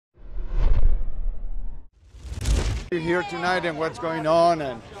You're here tonight and what's going on,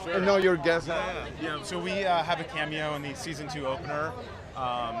 and Sure. I know your guest. Yeah, so we have a cameo in the season 2 opener,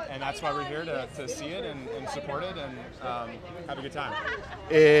 and that's why we're here to see it and support it and have a good time.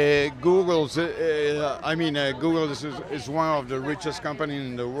 Google is one of the richest companies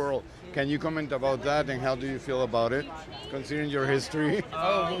in the world. Can you comment about that, and how do you feel about it, considering your history?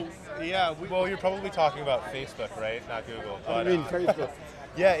 Oh, well, yeah. Well, you're probably talking about Facebook, right? Not Google. But, Facebook.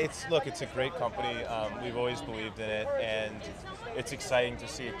 yeah, it's a great company. We've always believed in it, and it's exciting to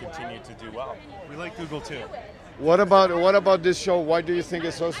see it continue to do well. We like Google too. What about this show? Why do you think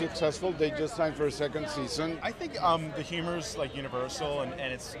it's so successful? They just signed for a second season. I think the humor's like universal,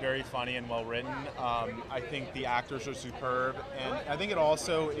 and it's very funny and well written. I think the actors are superb, and I think it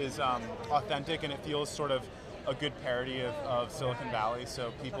also is authentic, and it feels sort of a good parody of Silicon Valley,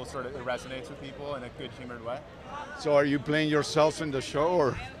 so it resonates with people in a good humored way. So are you playing yourself in the show,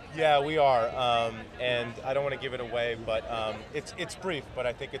 or? Yeah, we are, and I don't want to give it away, but it's brief, but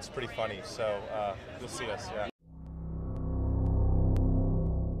I think it's pretty funny, so you'll see us, yeah.